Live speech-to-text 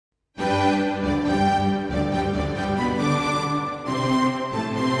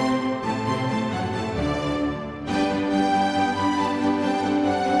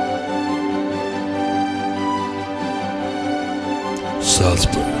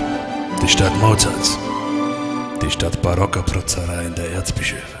Die Stadt Mozarts, die Stadt barocker Protzereien der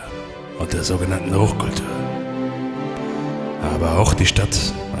Erzbischöfe und der sogenannten Hochkultur. Aber auch die Stadt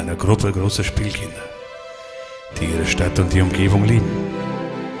einer Gruppe großer Spielkinder, die ihre Stadt und die Umgebung lieben.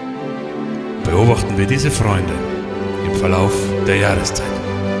 Beobachten wir diese Freunde im Verlauf der Jahreszeit.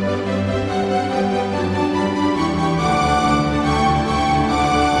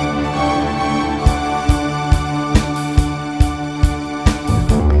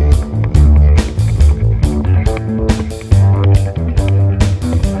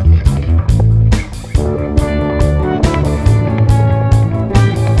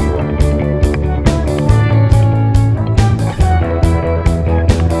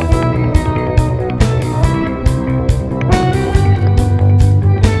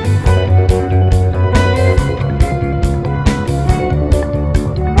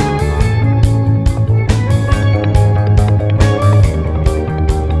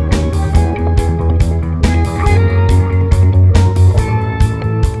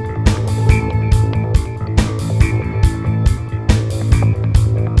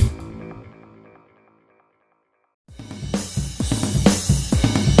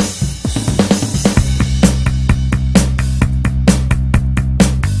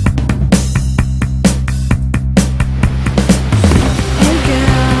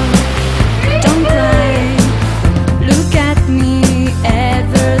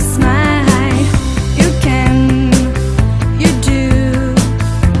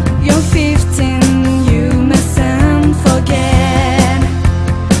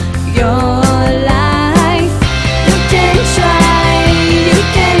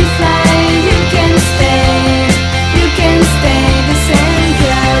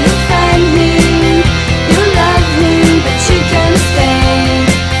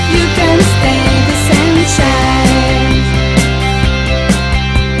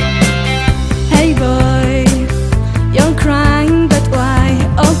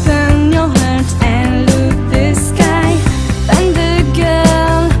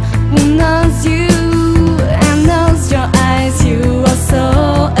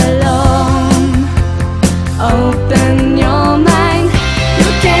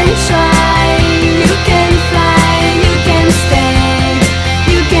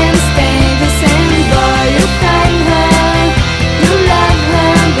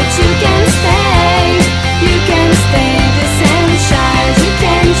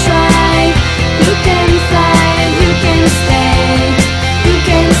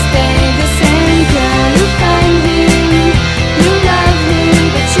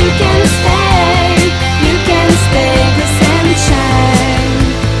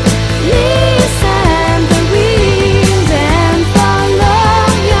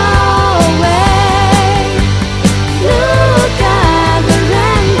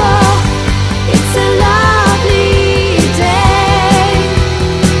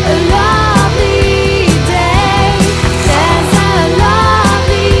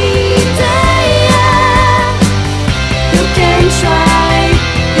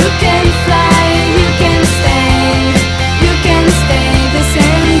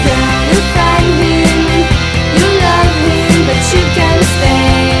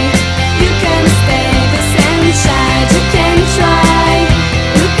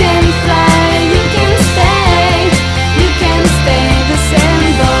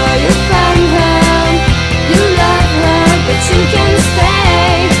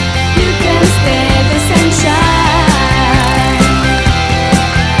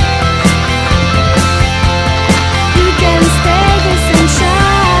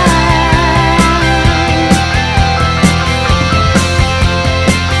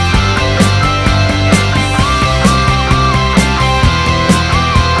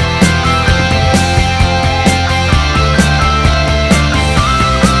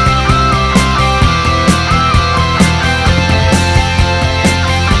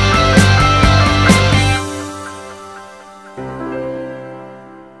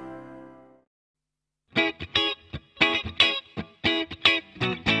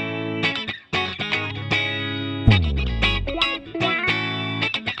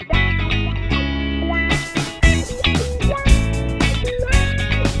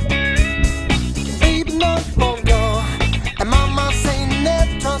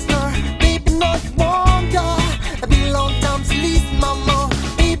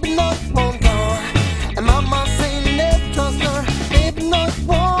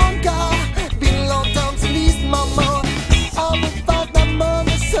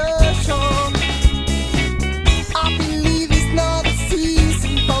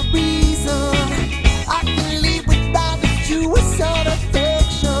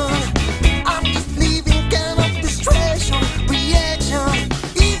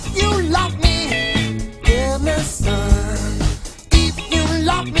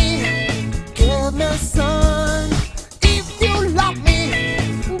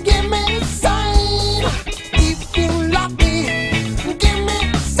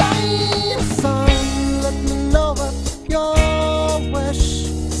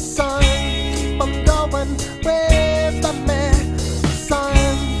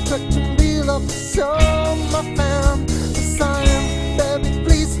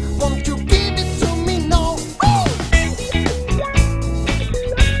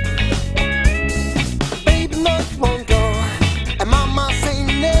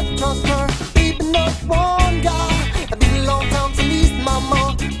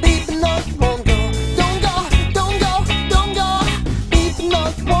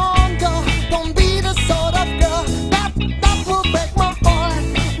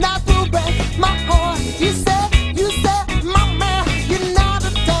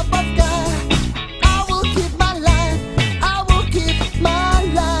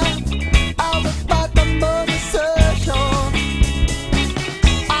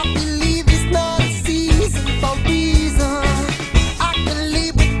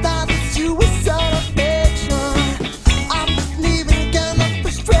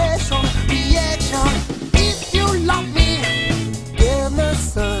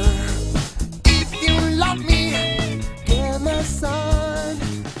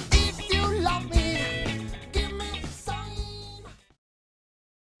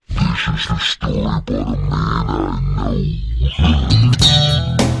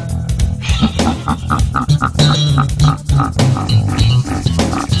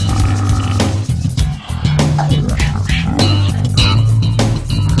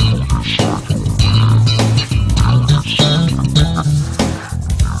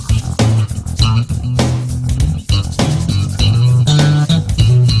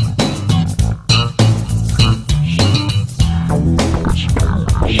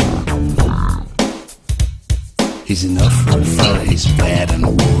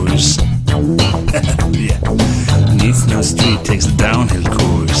 riding wars. Yeah, needs no street, takes a downhill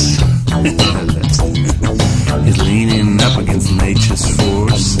course. He's leaning up against nature's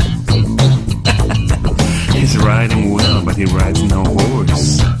force. He's riding well, but he rides no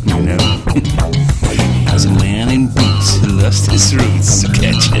horse, you know. He's a man in boots who lost his roots, so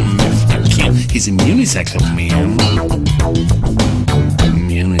catch him if you can. He's a MUnicycle man.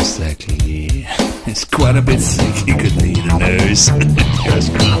 MUnicycle, yeah. He's quite a bit sick, he could need a nurse.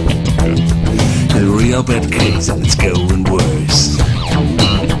 A real bad case and it's going worse.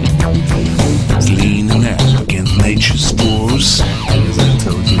 He's leaning up against nature's force. As I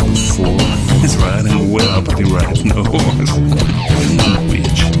told you before, he's riding well, but he rides no horse.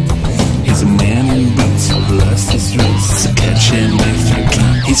 Bitch. He's a man in boots who lost his roots, so catch him if you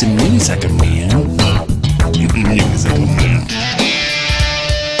can. He's a MUnicycle man. MUnicycle man.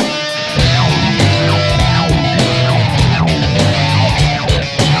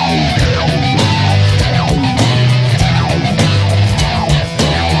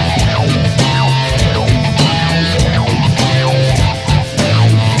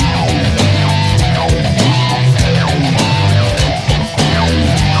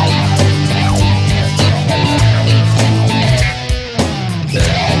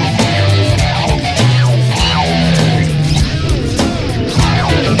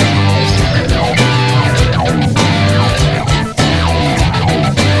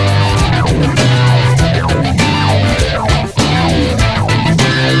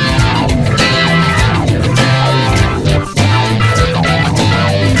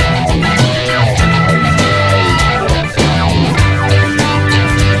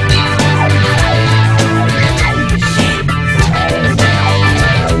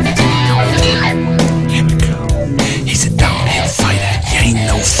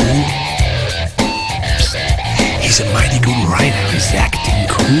 He's a mighty good rider, he's acting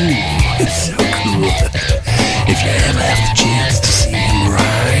cool. It's so cool. If you ever have the chance to see him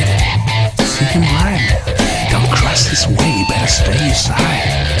ride now. Don't cross his way, better stay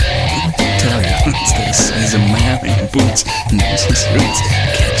aside. Tell you, he's a man in boots, knows his roots.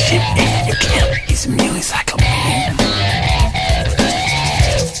 Catch him if you can, he's a MUnicycle man.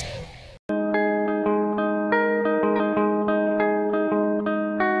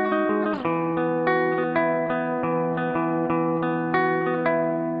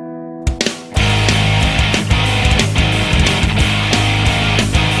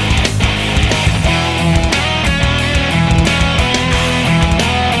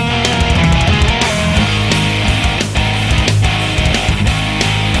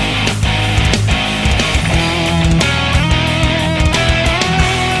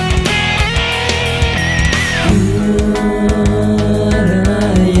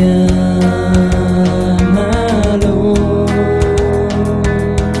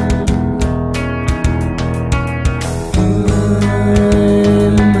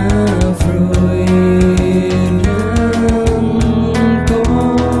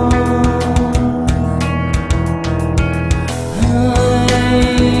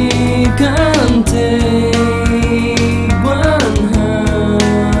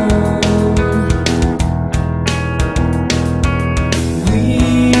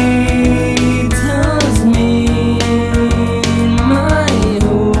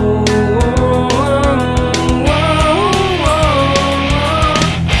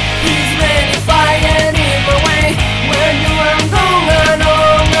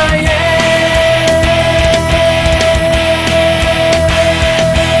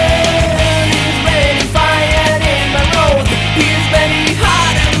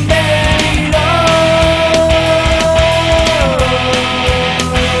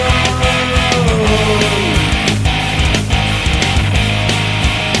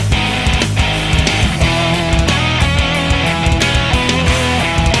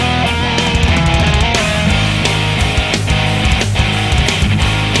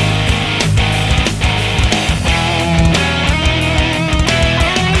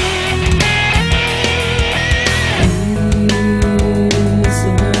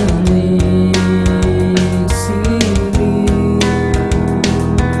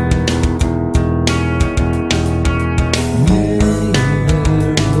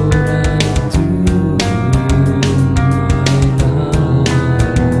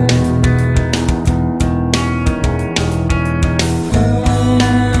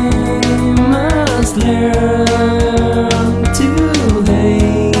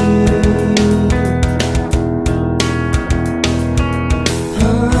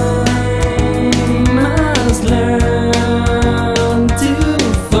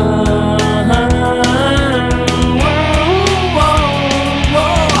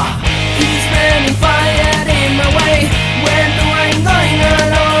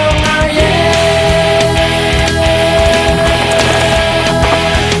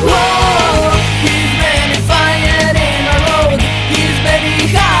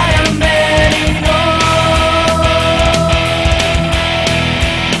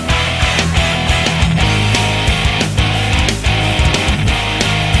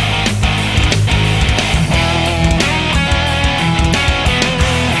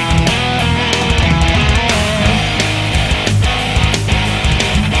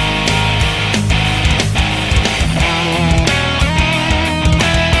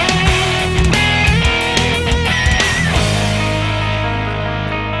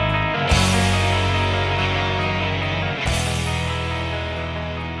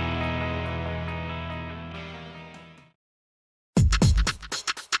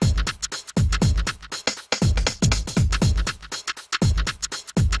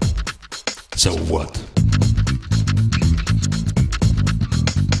 So what?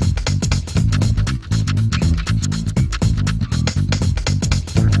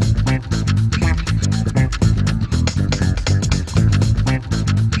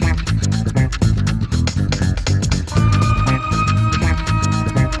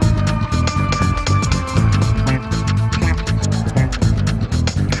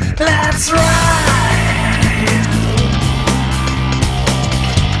 That's right.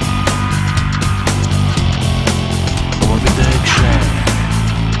 Morbid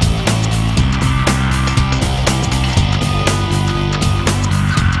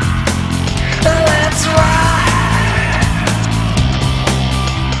That's right.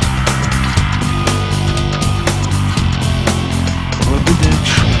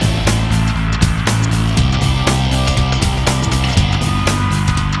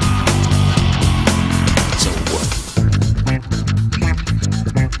 So what?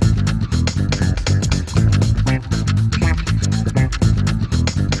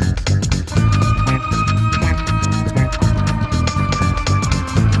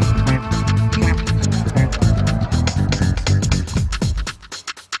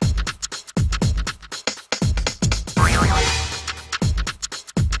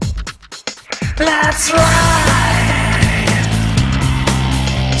 That's right.